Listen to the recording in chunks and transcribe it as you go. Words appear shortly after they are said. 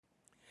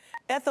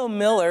Ethel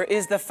Miller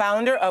is the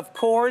founder of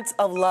Cords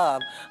of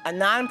Love, a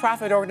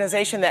nonprofit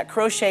organization that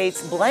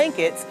crochets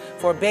blankets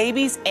for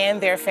babies and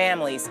their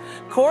families.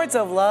 Cords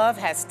of Love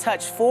has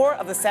touched 4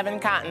 of the 7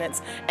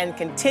 continents and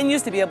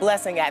continues to be a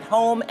blessing at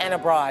home and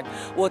abroad.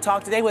 We'll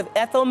talk today with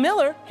Ethel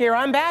Miller here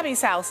on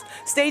Babby's House.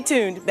 Stay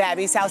tuned.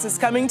 Babby's House is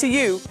coming to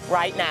you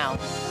right now.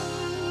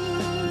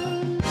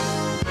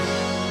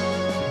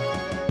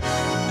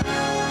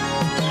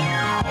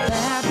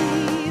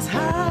 Babby's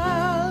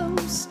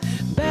house,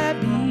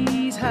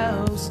 Babby's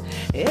house.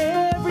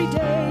 Every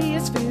day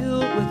is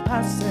filled with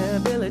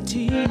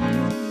possibility.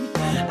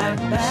 At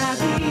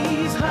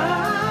Babby's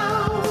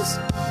house,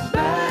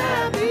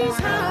 Babby's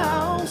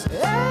house.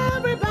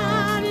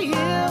 Everybody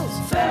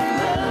is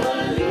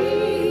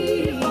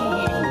family.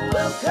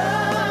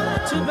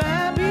 Welcome to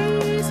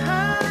Babby's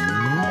house.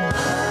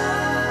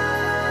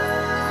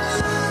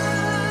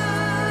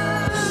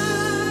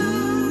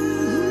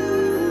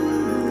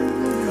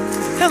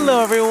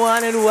 Hello,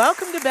 everyone, and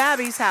welcome to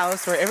Babby's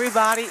House, where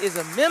everybody is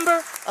a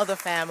member of the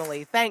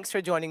family. Thanks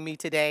for joining me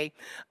today.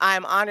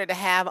 I'm honored to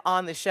have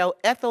on the show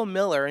Ethel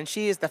Miller, and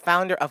she is the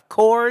founder of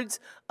Cords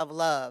of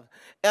Love.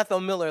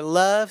 Ethel Miller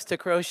loves to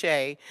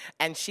crochet,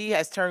 and she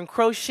has turned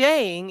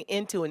crocheting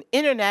into an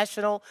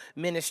international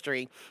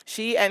ministry.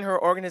 She and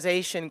her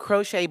organization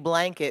crochet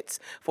blankets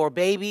for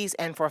babies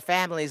and for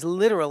families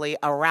literally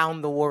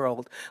around the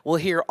world. We'll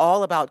hear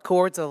all about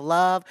Cords of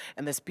Love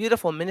and this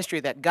beautiful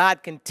ministry that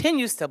God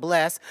continues to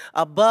bless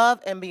above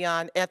and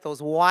beyond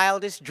Ethel's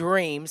wildest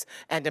dreams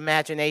and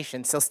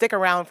imagination. So stick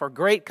around for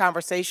great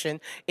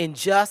conversation in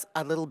just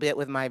a little bit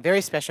with my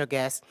very special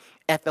guest,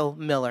 Ethel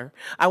Miller.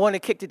 I want to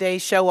kick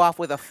today's show off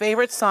with a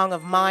favorite song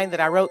of mine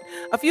that I wrote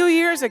a few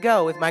years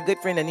ago with my good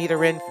friend Anita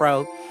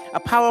Renfro, a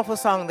powerful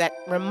song that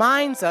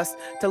reminds us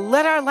to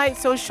let our light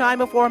so shine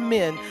before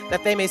men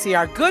that they may see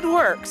our good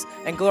works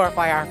and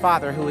glorify our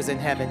Father who is in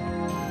heaven.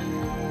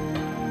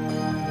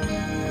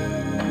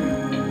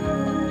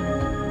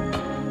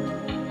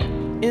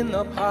 In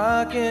the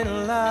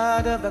parking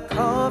lot of the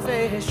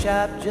coffee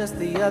shop just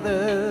the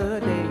other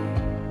day,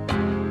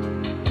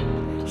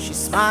 she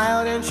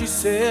smiled and she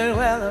said,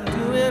 well, I'm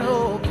doing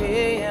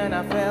okay, and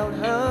I felt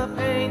her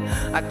pain.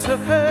 I took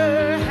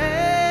her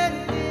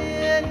hand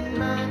in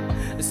mine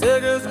and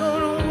said it's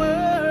gonna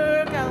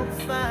work out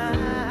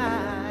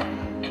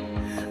fine.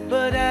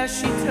 But as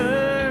she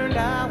turned,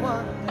 I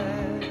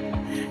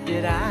wondered,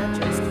 did I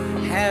just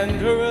hand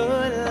her a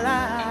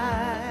lie?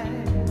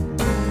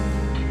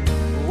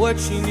 What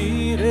she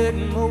needed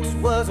most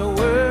was a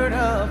word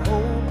of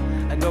hope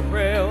and a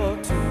prayer or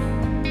two.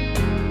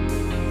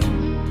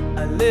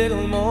 A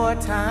little more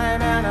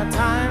time and a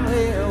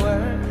timely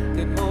word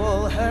could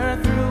pull her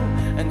through.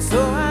 And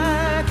so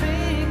I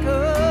think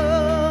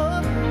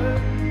of her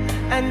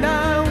and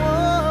I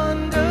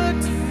wonder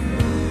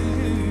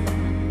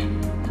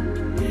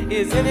too,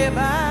 is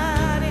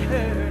anybody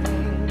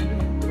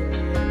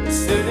hurting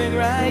sitting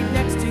right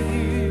next to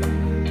you?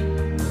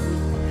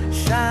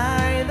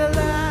 Shine the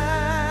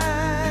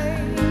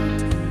light,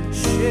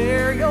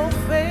 share your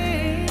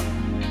faith,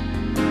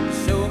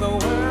 show the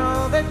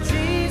world that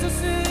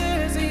Jesus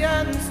is the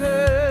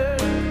answer.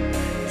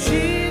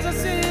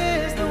 Jesus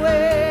is the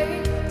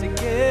way.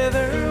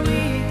 Together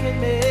we can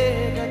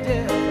make a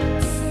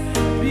difference.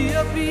 Be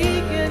a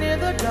beacon in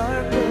the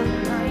dark of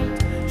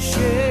night.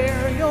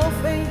 Share your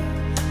faith,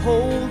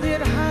 hold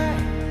it high,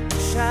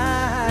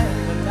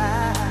 shine the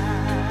light.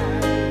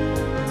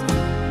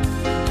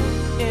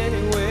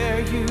 Anywhere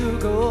you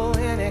go,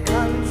 any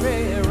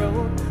country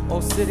road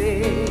or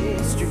city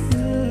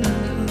street,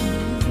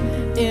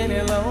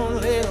 any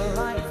lonely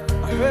life,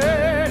 a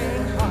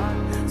hurting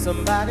heart,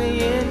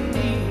 somebody in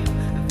need,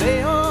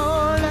 they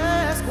all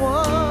ask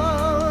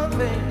one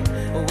thing: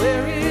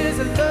 where is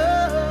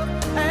love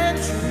and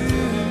truth?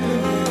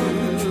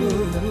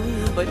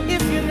 But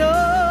if you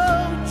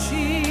know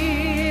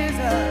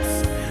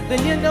Jesus,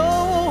 then you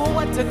know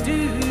what to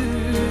do.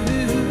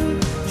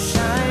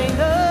 Shine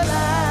the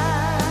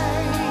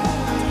light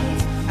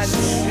and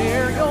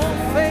share your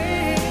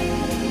faith.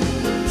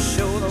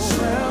 Show the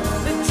world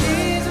that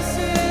Jesus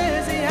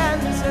is the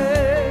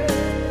answer.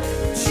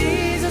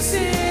 Jesus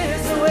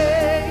is the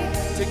way.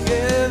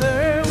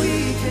 Together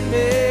we can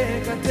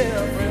make a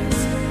difference.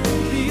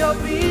 Be a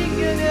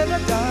beacon in the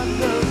dark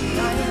of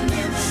night.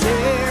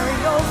 Share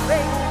your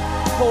faith,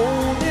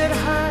 hold it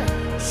high,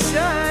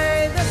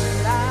 shine the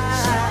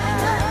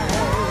light.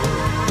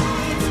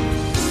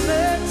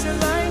 Let your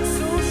light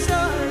so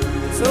shine,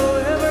 so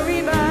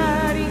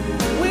everybody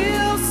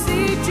will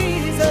see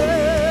Jesus.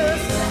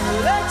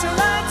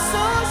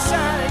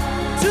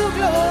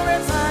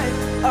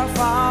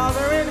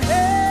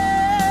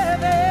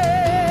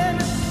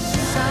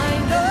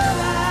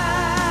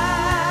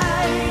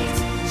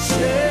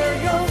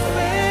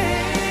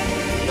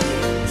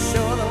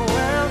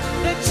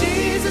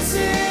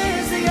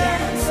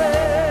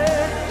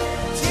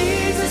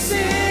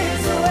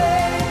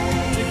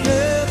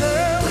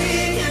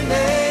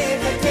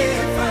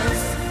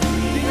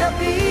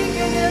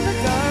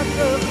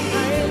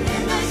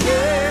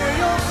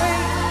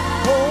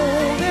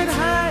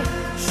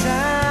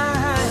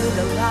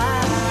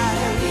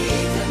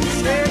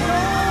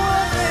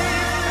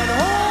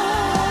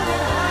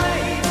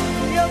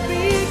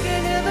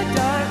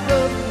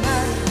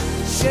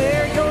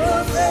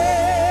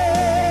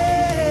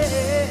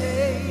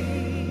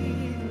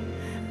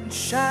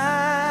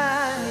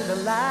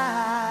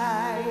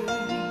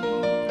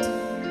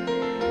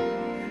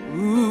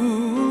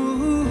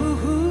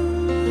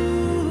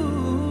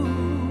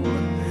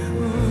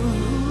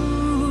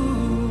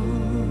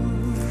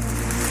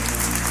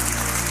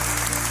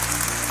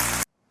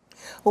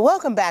 Well,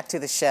 welcome back to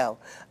the show.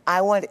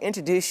 I want to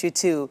introduce you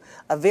to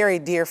a very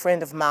dear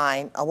friend of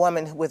mine, a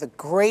woman with a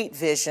great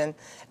vision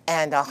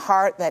and a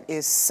heart that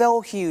is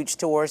so huge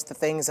towards the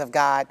things of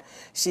God.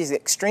 She's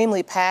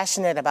extremely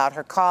passionate about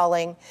her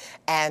calling,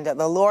 and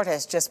the Lord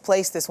has just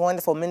placed this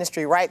wonderful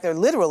ministry right there,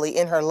 literally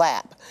in her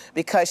lap,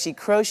 because she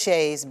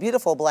crochets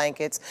beautiful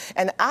blankets.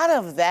 And out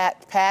of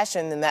that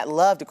passion and that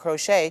love to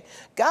crochet,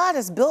 God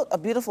has built a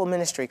beautiful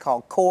ministry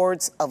called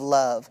Cords of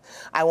Love.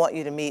 I want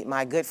you to meet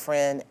my good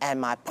friend and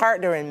my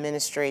partner in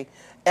ministry,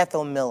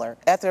 Ethel Miller.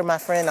 Ethel, my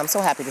friend, I'm so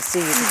happy to see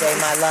you today,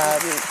 my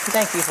love.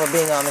 Thank you for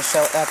being on the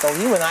show, Ethel.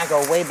 You and I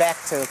go way back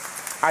to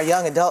our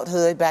young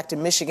adulthood, back to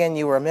Michigan.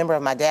 You were a member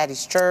of my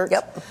daddy's church.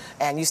 Yep.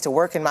 And used to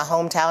work in my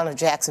hometown of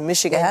Jackson,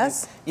 Michigan.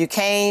 Yes. You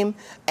came,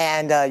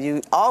 and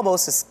you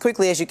almost as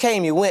quickly as you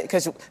came, you went,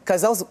 because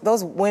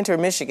those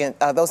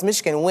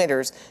Michigan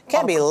winters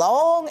can be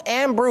long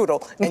and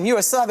brutal. And you're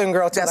a Southern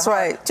girl to That's the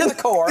heart, right. to the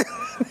core.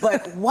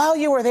 But while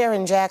you were there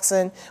in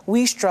Jackson,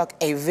 we struck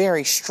a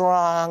very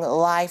strong,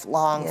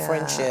 lifelong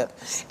friendship.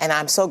 And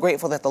I'm so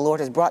grateful that the Lord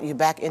has brought you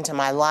back into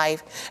my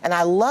life. And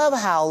I love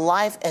how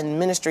life and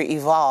ministry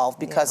evolve,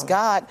 because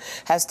God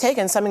has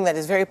taken something that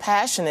is very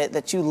passionate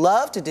that you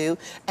love to do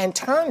and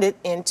turned it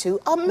into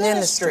a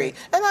ministry.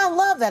 And I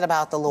love that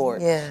about the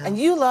Lord. Yeah. And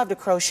you love to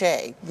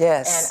crochet.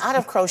 Yes. And out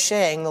of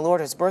crocheting, the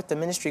Lord has birthed a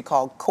ministry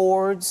called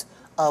Cords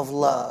of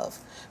Love.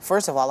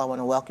 First of all, I want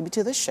to welcome you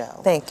to the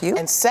show. Thank you.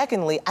 And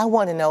secondly, I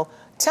want to know,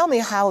 tell me,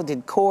 how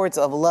did Cords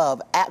of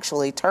Love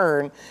actually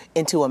turn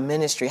into a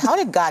ministry? How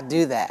did God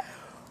do that?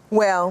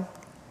 Well,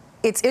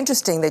 it's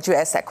interesting that you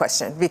asked that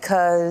question,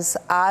 because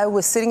I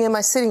was sitting in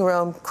my sitting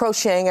room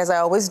crocheting, as I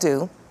always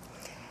do,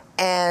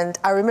 and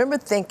I remember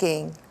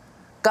thinking,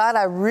 God,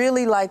 I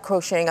really like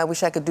crocheting. I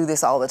wish I could do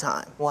this all the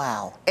time.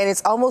 Wow. And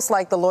it's almost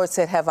like the Lord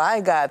said, have I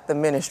got the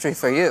ministry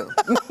for you?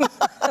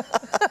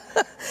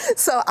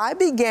 So I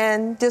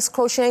began just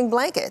crocheting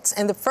blankets,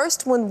 and the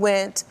first one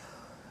went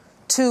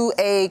to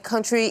a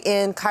country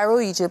in Cairo,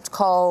 Egypt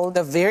called...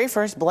 The very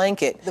first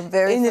blanket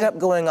ended up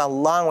going a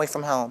long way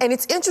from home. And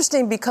it's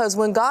interesting because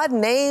when God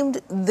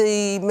named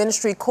the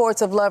ministry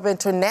Cords of Love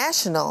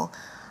International,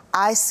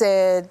 I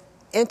said,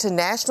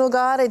 international,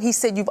 God? And he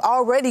said, you've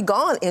already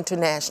gone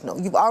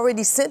international. You've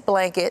already sent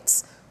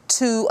blankets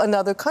to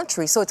another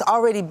country. So it's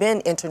already been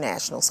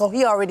international. So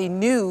he already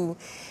knew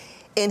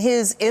in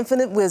his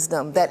infinite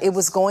wisdom that it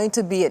was going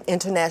to be an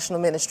international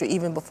ministry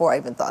even before I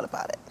even thought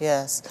about it.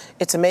 Yes.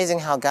 It's amazing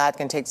how God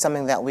can take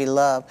something that we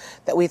love,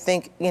 that we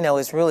think,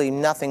 is really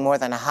nothing more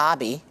than a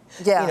hobby,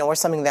 or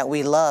something that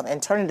we love,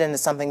 and turn it into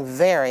something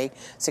very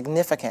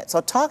significant. So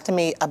talk to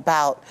me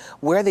about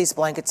where these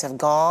blankets have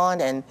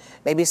gone and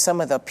maybe some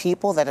of the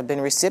people that have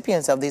been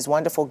recipients of these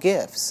wonderful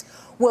gifts.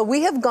 Well,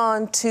 we have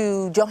gone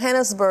to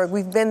Johannesburg.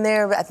 We've been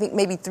there, I think,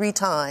 maybe 3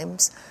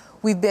 times.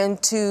 We've been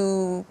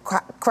to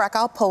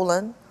Krakow,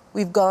 Poland.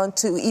 We've gone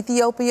to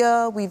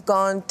Ethiopia. We've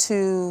gone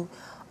to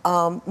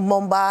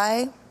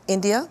Mumbai,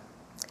 India.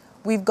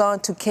 We've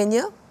gone to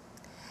Kenya.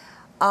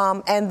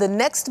 And the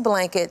next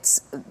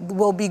blankets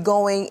will be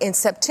going in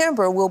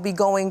September. We'll be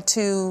going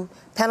to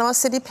Panama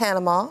City,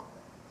 Panama.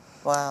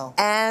 Wow.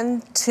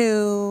 And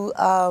to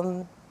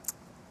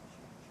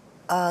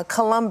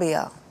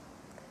Colombia,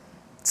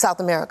 South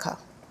America,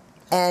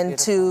 and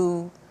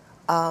to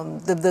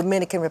the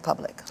Dominican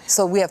Republic.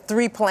 So we have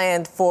 3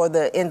 planned for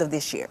the end of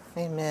this year.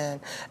 Amen.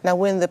 Now,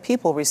 when the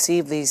people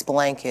receive these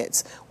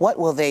blankets, what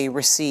will they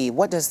receive?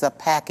 What does the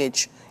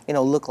package,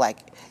 look like?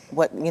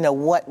 What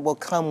will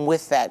come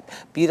with that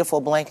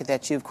beautiful blanket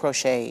that you've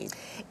crocheted?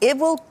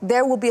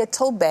 There will be a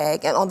tote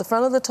bag, and on the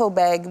front of the tote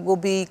bag will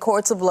be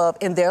Cords of Love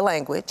in their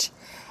language.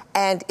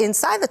 And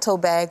inside the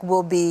tote bag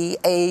will be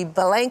a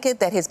blanket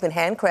that has been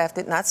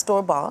handcrafted, not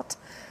store-bought,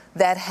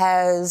 that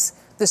has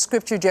the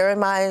scripture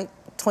Jeremiah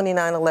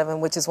 29:11,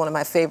 which is one of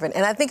my favorite.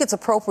 And I think it's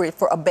appropriate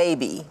for a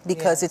baby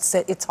because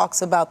it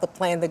talks about the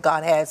plan that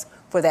God has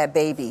for that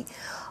baby.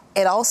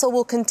 It also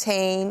will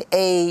contain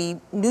a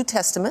New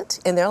Testament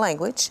in their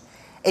language,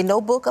 a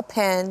notebook, a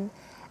pen,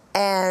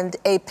 and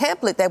a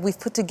pamphlet that we've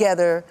put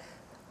together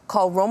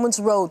called Romans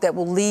Road that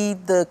will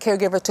lead the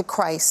caregiver to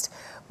Christ.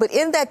 But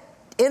in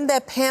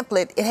that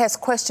pamphlet, it has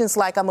questions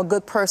like, I'm a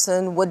good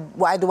person,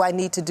 why do I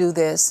need to do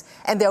this?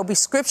 And there'll be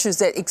scriptures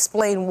that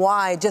explain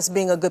why just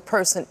being a good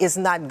person is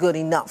not good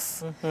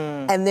enough.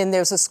 Mm-hmm. And then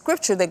there's a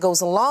scripture that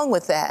goes along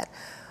with that.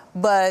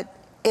 But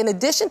in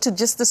addition to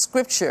just the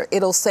scripture,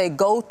 it'll say,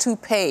 go to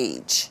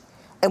page.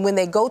 And when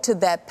they go to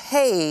that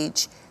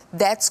page,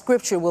 that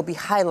scripture will be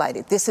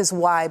highlighted. This is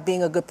why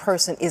being a good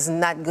person is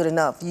not good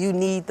enough. You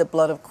need the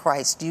blood of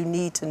Christ. You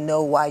need to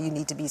know why you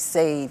need to be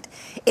saved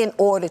in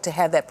order to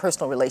have that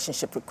personal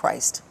relationship with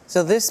Christ.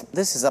 So this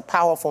is a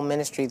powerful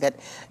ministry that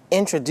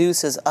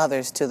introduces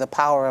others to the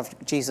power of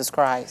Jesus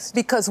Christ.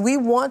 Because we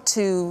want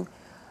to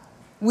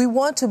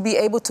be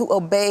able to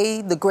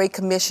obey the Great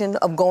Commission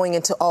of going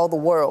into all the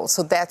world.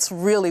 So that's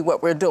really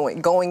what we're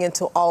doing, going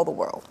into all the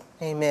world.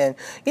 Amen.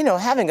 You know,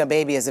 having a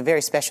baby is a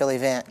very special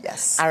event.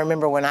 Yes. I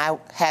remember when I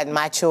had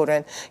my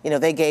children, you know,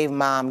 they gave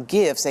Mom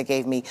gifts. They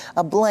gave me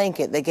a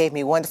blanket. They gave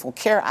me wonderful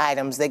care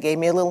items. They gave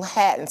me a little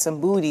hat and some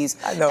booties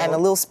and a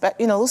little,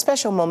 little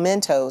special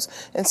mementos.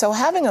 And so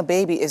having a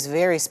baby is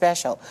very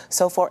special.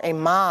 So for a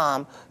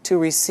mom to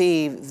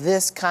receive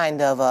this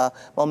kind of a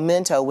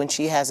memento when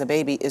she has a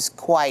baby is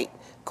quite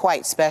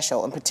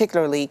special, and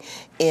particularly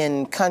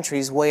in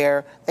countries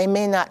where they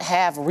may not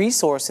have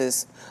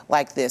resources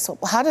like this.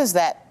 How does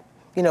that,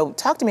 you know,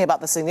 talk to me about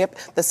the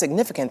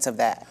significance of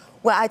that.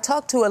 Well, I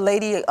talked to a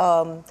lady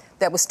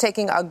that was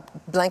taking our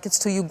blankets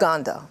to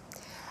Uganda,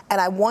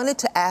 and I wanted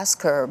to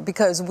ask her,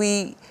 because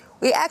we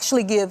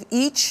actually give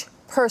each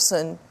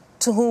person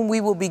to whom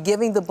we will be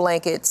giving the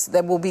blankets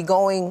that will be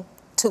going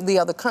to the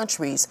other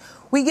countries,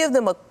 we give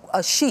them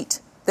a sheet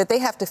that they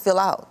have to fill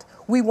out.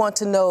 We want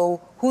to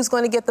know who's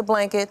going to get the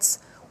blankets.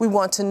 We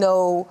want to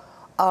know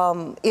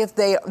if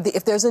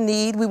there's a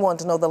need. We want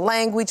to know the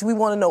language. We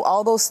want to know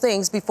all those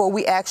things before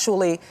we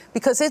actually,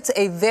 because it's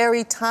a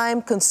very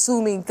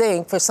time-consuming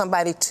thing for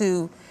somebody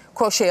to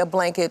crochet a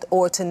blanket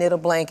or to knit a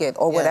blanket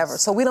or whatever.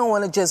 So we don't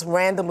want to just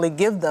randomly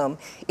give them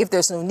if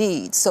there's no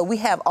need. So we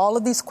have all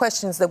of these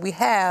questions that we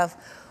have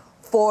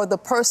for the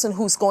person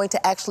who's going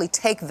to actually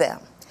take them.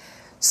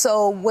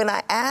 So when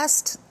I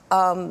asked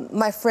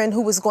my friend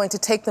who was going to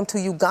take them to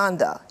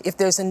Uganda if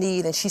there's a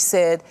need, and she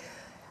said,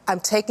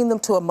 I'm taking them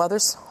to a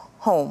mother's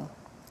home,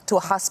 to a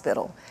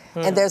hospital,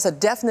 and there's a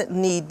definite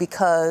need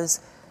because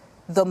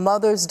the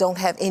mothers don't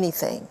have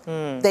anything.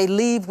 They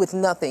leave with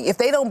nothing. If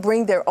they don't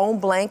bring their own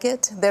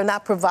blanket, they're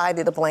not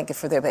provided a blanket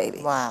for their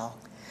baby. Wow.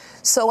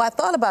 So I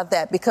thought about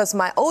that because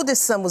my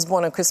oldest son was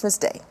born on Christmas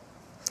Day.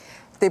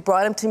 They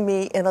brought him to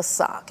me in a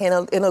sock,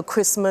 in a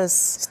Christmas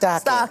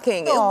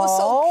stocking. It was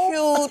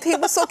so cute. He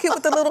was so cute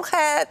with the little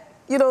hat,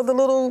 you know, the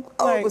little,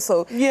 it was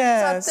so.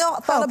 Yes. So I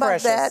thought about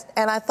that,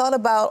 and I thought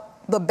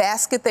about the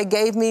basket they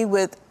gave me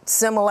with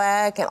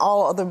Similac and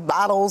all other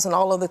bottles and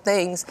all other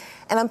things.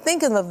 And I'm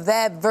thinking of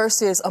that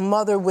versus a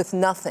mother with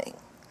nothing.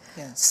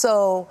 Yes.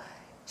 So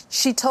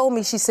she told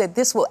me, she said,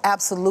 this will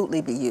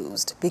absolutely be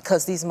used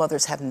because these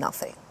mothers have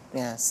nothing.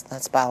 Yes,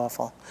 that's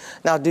powerful.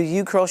 Now, do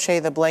you crochet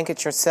the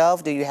blankets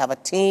yourself? Do you have a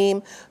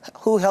team?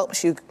 Who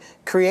helps you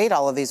create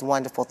all of these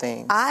wonderful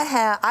things?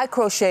 I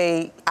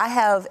crochet. I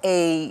have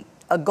a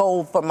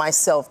goal for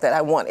myself that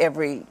I want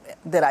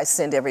that I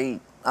send every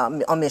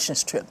on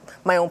missions trip.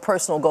 My own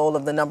personal goal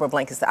of the number of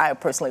blankets that I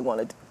personally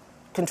want to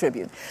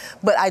contribute.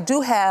 But I do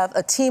have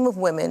a team of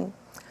women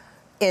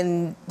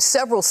in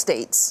several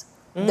states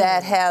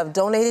that have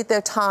donated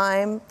their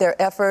time, their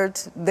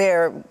effort,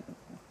 their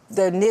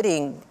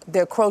knitting,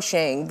 their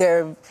crocheting.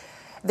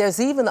 There's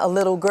even a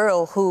little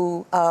girl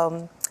who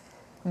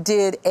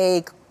did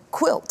a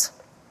quilt,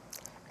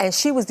 and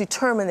she was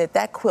determined that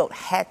that quilt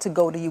had to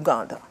go to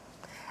Uganda.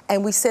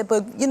 And we said,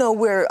 but you know,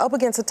 we're up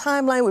against a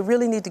timeline, we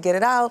really need to get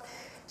it out.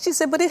 She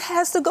said, but it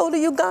has to go to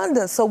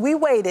Uganda. So we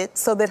waited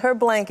so that her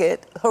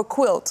blanket, her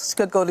quilt,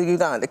 could go to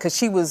Uganda,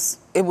 because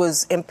it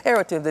was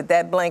imperative that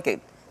that blanket,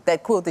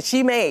 that quilt that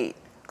she made,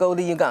 go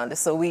to Uganda.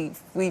 So we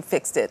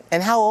fixed it.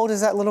 And how old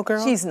is that little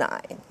girl? She's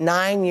 9.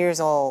 9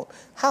 years old.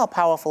 How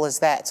powerful is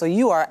that? So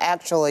you are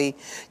actually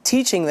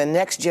teaching the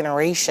next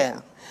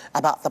generation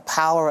about the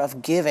power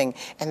of giving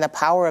and the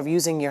power of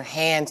using your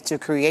hands to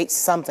create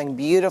something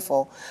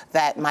beautiful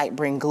that might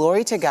bring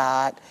glory to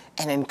God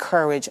and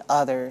encourage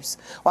others.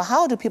 Well,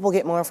 how do people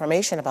get more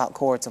information about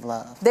Cords of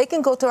Love? They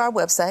can go to our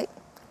website,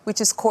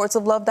 which is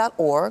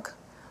cordsoflove.org.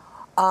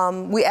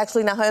 We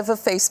actually now have a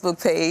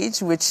Facebook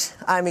page, which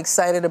I'm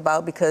excited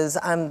about because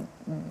I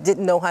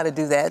didn't know how to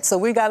do that. So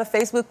we got a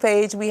Facebook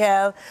page. We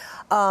have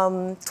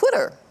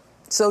Twitter.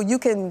 So you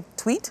can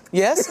tweet.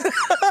 Yes.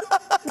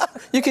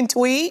 You can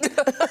tweet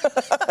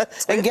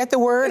and get the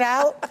word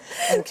out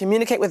and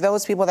communicate with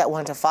those people that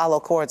want to follow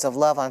Cords of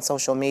Love on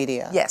social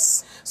media.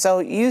 Yes. So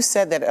you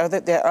said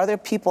that there are other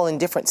people in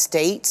different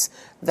states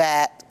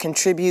that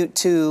contribute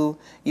to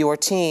your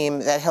team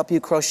that help you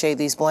crochet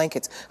these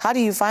blankets. How do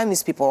you find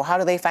these people, or how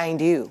do they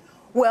find you?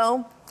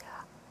 Well,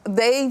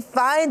 they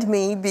find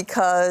me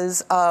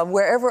because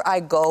wherever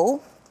I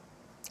go,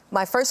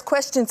 my first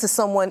question to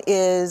someone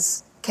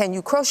is, can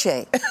you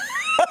crochet?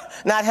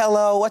 Not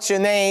hello, what's your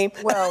name?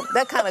 Well,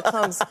 that kind of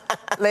comes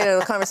later in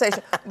the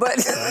conversation. But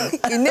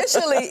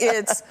initially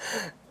it's,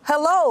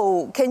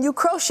 hello, can you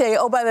crochet?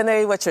 Oh, by the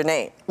way, what's your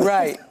name?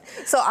 Right.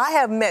 So I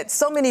have met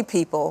so many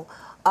people.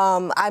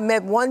 I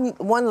met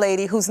one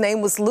lady whose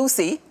name was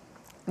Lucy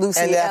and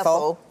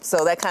Ethel.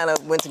 So that kind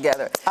of went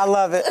together. I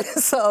love it.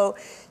 So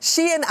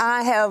she and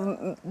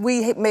I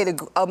we made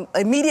an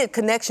immediate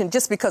connection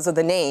just because of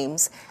the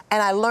names.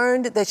 And I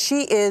learned that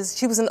she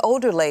was an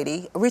older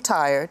lady,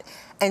 retired,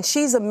 and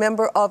she's a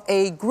member of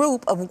a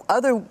group of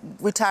other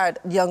retired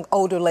young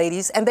older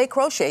ladies, and they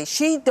crochet.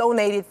 She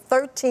donated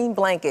 13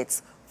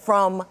 blankets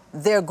from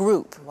their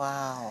group.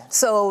 Wow.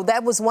 So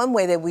that was one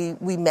way that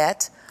we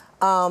met.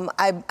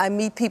 I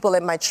meet people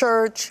at my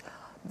church,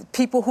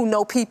 people who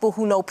know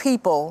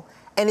people,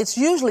 And it's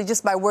usually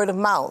just by word of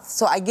mouth.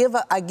 So I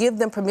give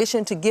them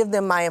permission to give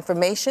them my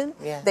information.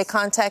 Yes. They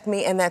contact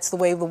me, and that's the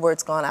way the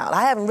word's gone out.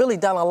 I haven't really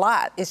done a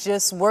lot. It's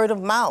just word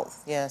of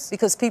mouth. Yes.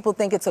 Because people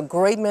think it's a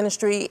great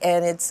ministry,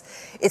 and it's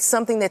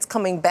something that's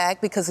coming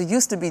back, because it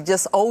used to be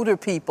just older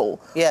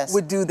people Yes.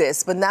 would do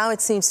this. But now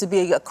it seems to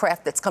be a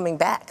craft that's coming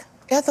back.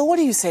 Ethel, what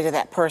do you say to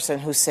that person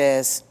who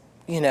says,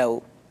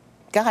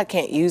 God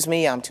can't use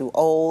me, I'm too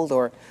old,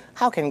 or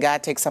how can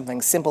God take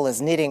something simple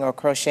as knitting or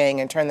crocheting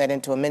and turn that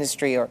into a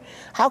ministry, or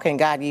how can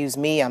God use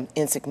me, I'm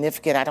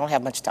insignificant, I don't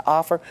have much to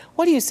offer?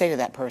 What do you say to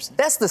that person?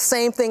 That's the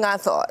same thing I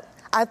thought.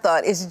 I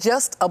thought it's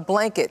just a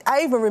blanket.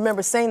 I even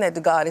remember saying that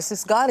to God. It's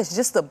just, God, it's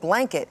just a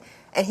blanket.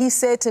 And he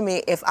said to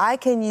me, if I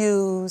can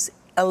use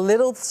a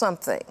little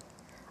something,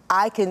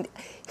 I can.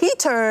 He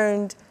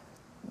turned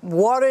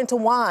water into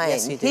wine.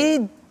 Yes, he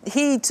did.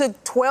 He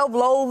took 12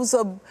 loaves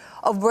of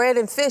bread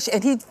and fish,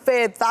 and he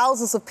fed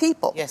thousands of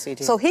people. Yes, he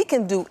did. So he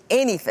can do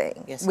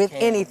anything with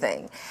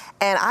anything.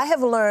 And I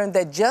have learned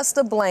that just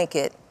a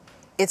blanket,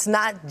 it's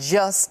not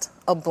just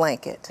a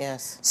blanket.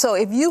 Yes. So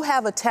if you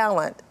have a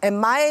talent, and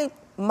my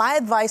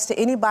advice to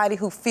anybody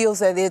who feels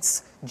that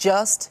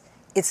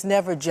it's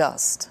never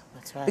just.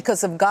 That's right.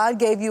 Because if God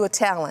gave you a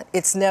talent,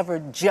 it's never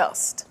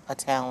just. A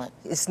talent.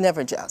 It's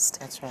never just.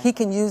 That's right. He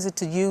can use it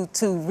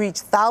to reach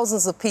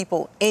thousands of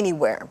people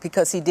anywhere,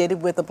 because he did it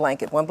with a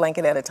blanket, one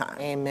blanket at a time.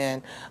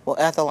 Amen. Well,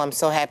 Ethel, I'm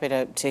so happy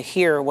to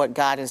hear what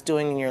God is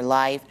doing in your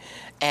life,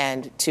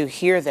 and to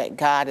hear that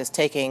God is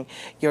taking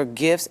your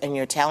gifts and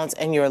your talents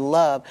and your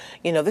love.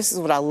 This is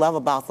what I love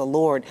about the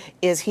Lord,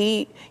 is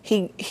he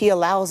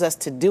allows us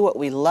to do what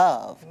we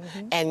love.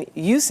 Mm-hmm. And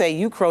you say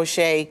you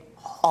crochet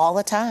all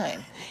the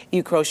time.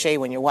 You crochet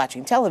when you're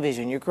watching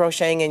television. You're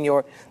crocheting in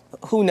your,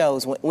 who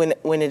knows, when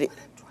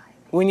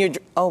you're,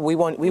 oh, we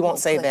won't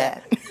say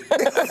that.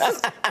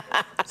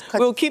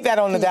 We'll keep that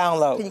on the down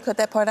low. Can you cut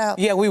that part out?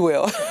 Yeah, we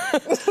will.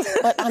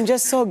 But I'm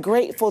just so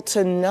grateful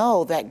to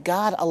know that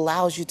God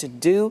allows you to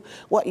do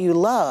what you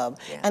love.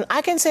 Yeah. And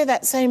I can say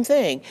that same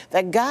thing,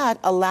 that God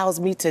allows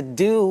me to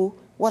do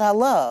what I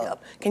love.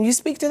 Yep. Can you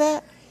speak to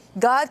that?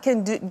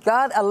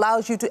 God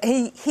allows you to,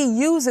 he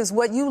uses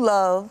what you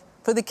love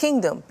for the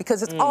kingdom,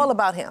 because it's all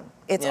about him.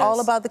 It's all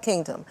about the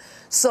kingdom.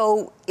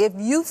 So if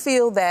you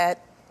feel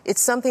that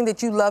it's something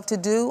that you love to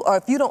do, or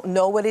if you don't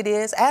know what it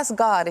is, ask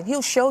God and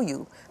he'll show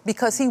you,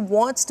 because he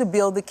wants to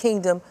build the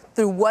kingdom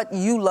through what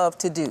you love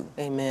to do.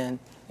 Amen.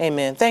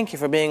 Amen. Thank you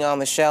for being on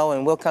the show,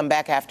 and we'll come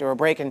back after a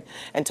break and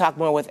talk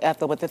more with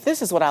Ethel. But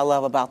this is what I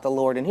love about the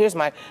Lord, and here's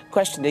my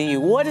question to you.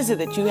 What is it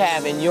that you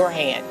have in your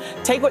hand?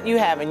 Take what you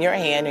have in your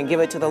hand and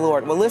give it to the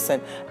Lord. Well, listen,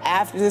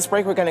 after this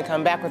break, we're going to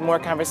come back with more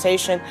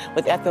conversation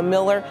with Ethel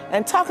Miller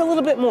and talk a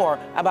little bit more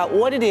about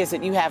what it is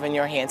that you have in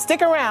your hand.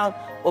 Stick around.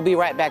 We'll be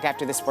right back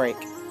after this break.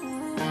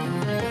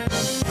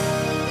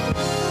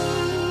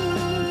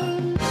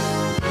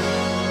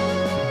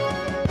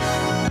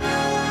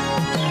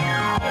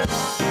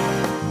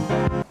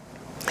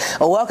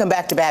 Well, welcome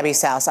back to Babby's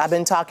House. I've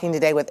been talking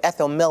today with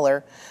Ethel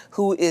Miller,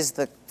 who is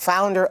the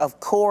founder of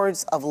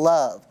Cords of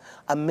Love,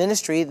 a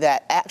ministry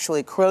that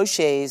actually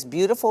crochets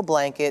beautiful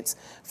blankets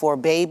for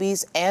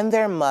babies and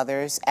their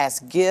mothers as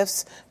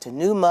gifts to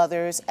new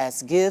mothers,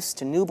 as gifts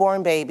to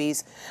newborn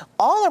babies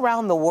all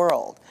around the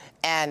world.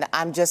 And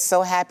I'm just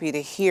so happy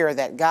to hear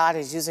that God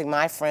is using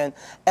my friend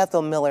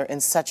Ethel Miller in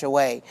such a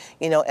way.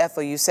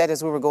 Ethel, you said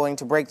as we were going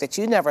to break that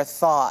you never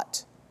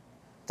thought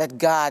that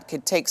God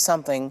could take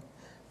something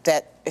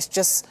that it's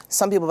just,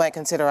 some people might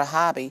consider a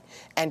hobby,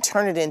 and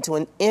turn it into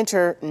an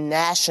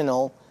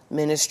international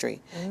ministry.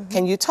 Mm-hmm.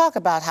 Can you talk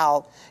about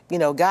how,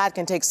 God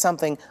can take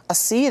something, a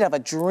seed of a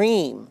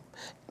dream,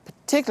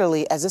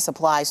 particularly as this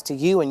applies to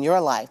you in your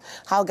life,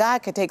 how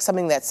God can take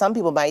something that some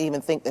people might even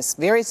think is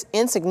very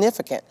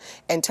insignificant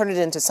and turn it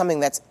into something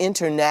that's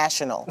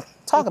international.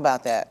 Talk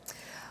about that.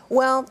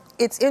 Well,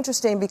 it's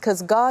interesting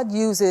because God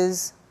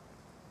uses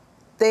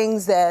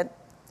things that,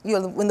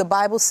 when the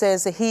Bible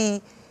says that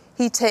He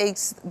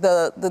takes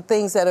the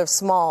things that are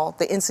small,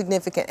 the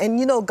insignificant.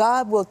 And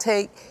God will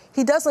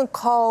he doesn't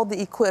call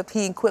the equipped,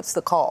 he equips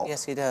the call.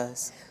 Yes, he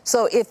does.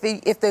 So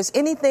if there's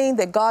anything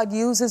that God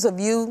uses of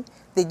you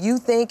that you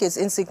think is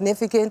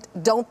insignificant,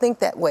 don't think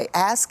that way.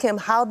 Ask him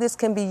how this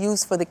can be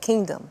used for the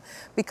kingdom.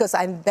 Because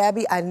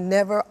Babby, I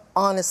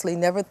honestly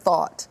never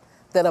thought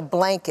that a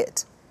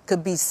blanket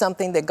could be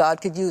something that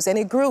God could use. And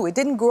it grew. It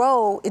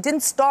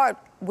didn't start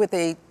with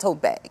a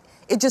tote bag.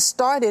 It just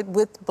started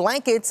with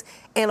blankets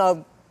in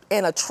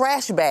a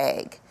trash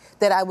bag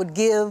that I would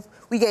give.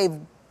 We gave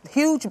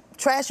huge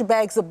trash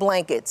bags of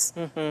blankets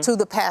to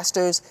the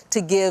pastors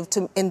to give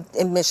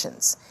in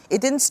missions.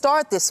 It didn't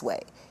start this way.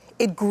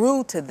 It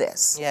grew to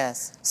this.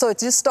 Yes. So it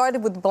just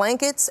started with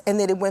blankets, and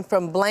then it went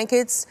from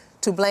blankets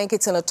to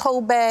blankets in a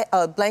tote bag,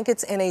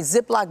 blankets in a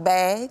Ziploc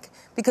bag,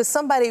 because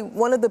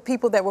one of the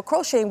people that were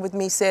crocheting with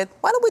me said,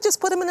 why don't we just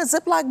put them in a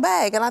Ziploc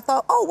bag? And I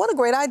thought, oh, what a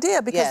great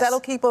idea, because that'll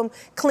keep them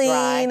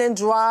clean and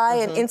dry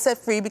and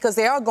insect-free, because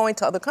they are going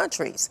to other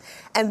countries.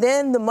 And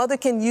then the mother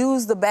can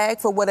use the bag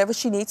for whatever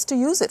she needs to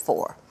use it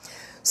for.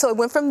 So it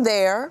went from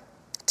there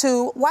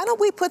to, why don't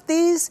we put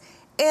these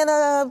in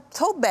a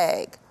tote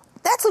bag.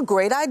 That's a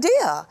great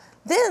idea.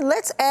 Then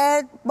let's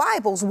add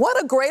Bibles.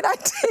 What a great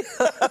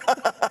idea.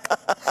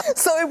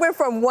 So it went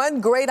from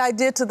one great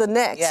idea to the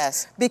next.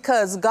 Yes.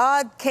 Because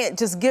God can't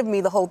just give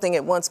me the whole thing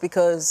at once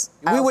because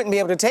We wouldn't be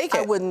able to take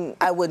it. I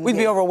wouldn't. We'd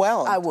be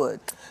overwhelmed. I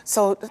would.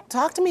 So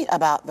talk to me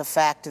about the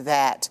fact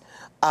that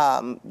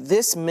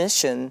this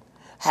mission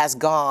has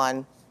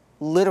gone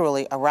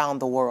literally around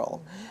the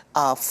world,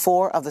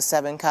 4 of the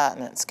 7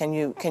 continents. Can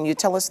you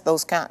tell us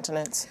those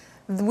continents?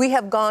 We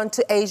have gone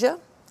to Asia,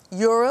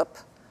 Europe,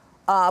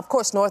 of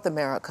course, North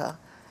America,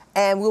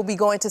 and we'll be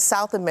going to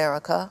South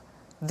America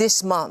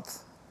this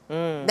month,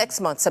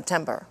 next month,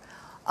 September.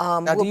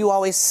 Now, do you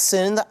always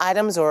send the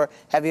items, or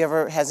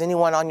has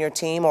anyone on your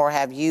team, or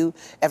have you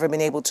ever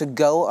been able to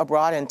go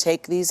abroad and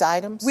take these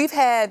items? We've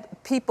had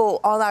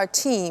people on our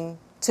team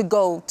to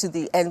go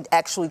to and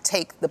actually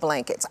take the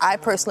blankets. I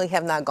personally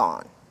have not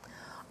gone.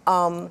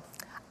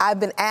 I've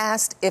been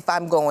asked if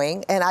I'm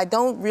going, and I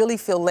don't really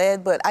feel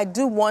led, but I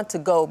do want to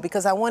go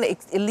because I want to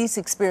at least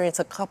experience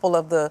a couple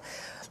of the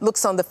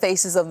looks on the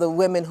faces of the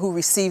women who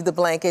receive the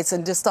blankets,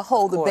 and just to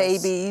hold the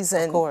babies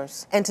and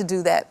to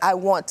do that. I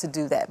want to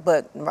do that,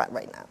 but not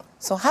right now.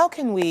 So how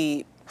can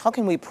we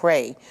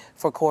pray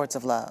for Cords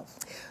of Love?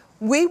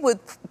 We would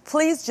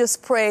please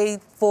just pray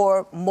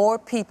for more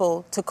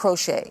people to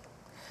crochet.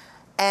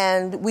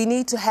 And we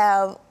need to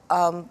have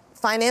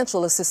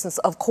financial assistance,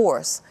 of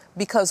course,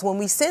 because when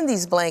we send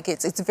these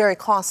blankets, it's very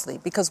costly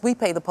because we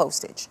pay the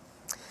postage.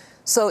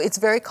 So it's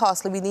very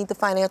costly. We need the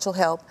financial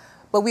help.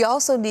 But we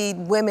also need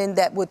women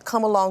that would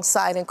come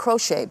alongside and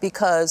crochet,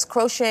 because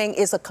crocheting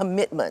is a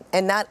commitment,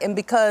 and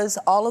because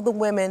all of the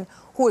women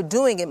who are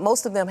doing it,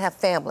 most of them have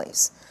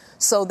families.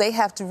 So they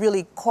have to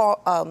really carve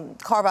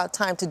out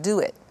time to do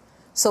it.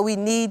 So we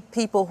need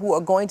people who are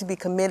going to be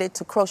committed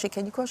to crochet.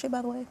 Can you crochet,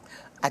 by the way?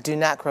 I do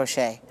not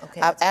crochet. Okay,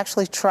 I've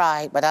actually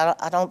tried, but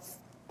I don't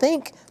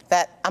think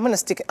that I'm gonna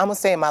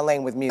stay in my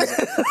lane with music.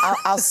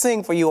 I'll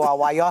sing for you all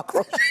while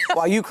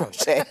you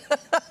crochet.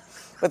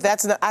 But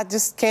I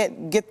just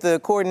can't get the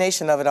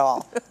coordination of it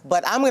all.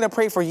 But I'm gonna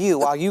pray for you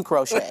while you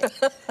crochet,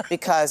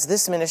 because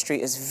this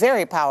ministry is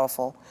very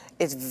powerful,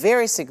 it's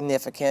very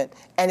significant,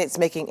 and it's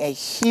making a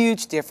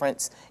huge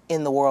difference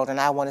in the world. And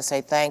I want to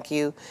say thank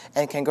you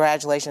and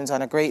congratulations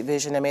on a great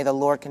vision, and may the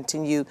Lord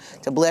continue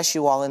to bless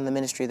you all in the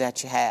ministry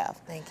that you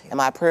have. Thank you. And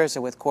my prayers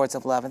are with Cords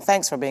of Love. And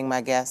thanks for being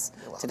my guest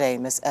today,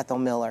 Miss Ethel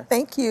Miller.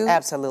 Thank you.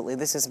 Absolutely,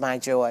 this is my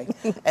joy.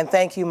 And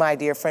thank you, my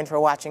dear friend, for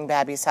watching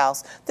Babby's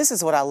House. This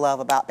is what I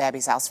love about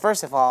Babby's House.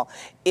 First of all,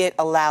 it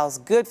allows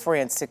good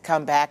friends to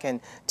come back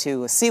and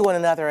to see one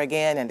another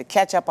again, and to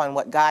catch up on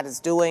what God is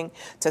doing,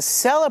 to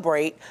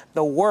celebrate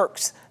the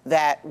works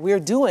that we're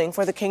doing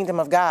for the kingdom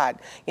of God.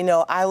 You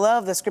know, I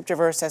love the scripture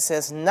verse that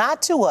says,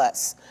 not to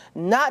us,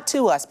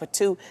 but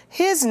to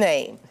his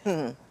name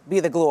be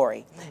the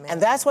glory. Amen.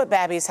 And that's what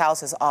Babby's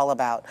House is all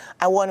about.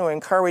 I want to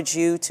encourage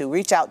you to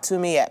reach out to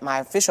me at my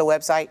official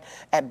website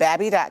at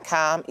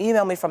babby.com.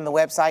 Email me from the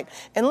website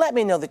and let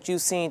me know that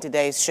you've seen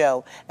today's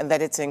show and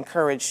that it's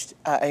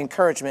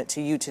encouragement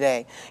to you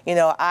today. You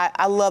know,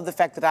 I love the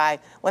fact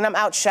that when I'm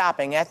out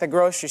shopping at the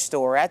grocery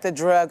store, at the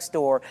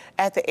drugstore,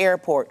 at the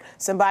airport,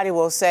 somebody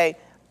will say,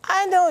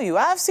 I know you,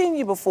 I've seen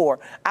you before.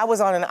 I was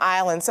on an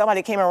aisle and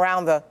somebody came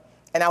around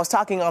and I was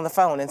talking on the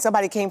phone, and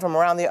somebody came from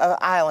around the other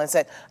aisle and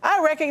said, I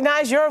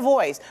recognize your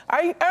voice.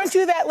 Aren't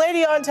you that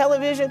lady on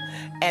television?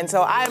 And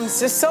so I'm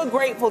just so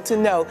grateful to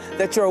know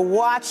that you're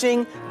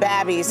watching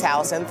Babby's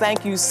House, and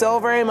thank you so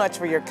very much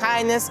for your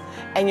kindness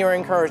and your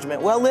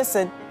encouragement. Well,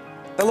 listen,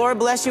 the Lord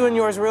bless you and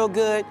yours real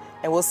good,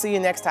 and we'll see you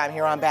next time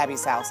here on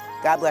Babby's House.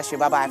 God bless you.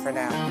 Bye-bye for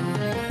now.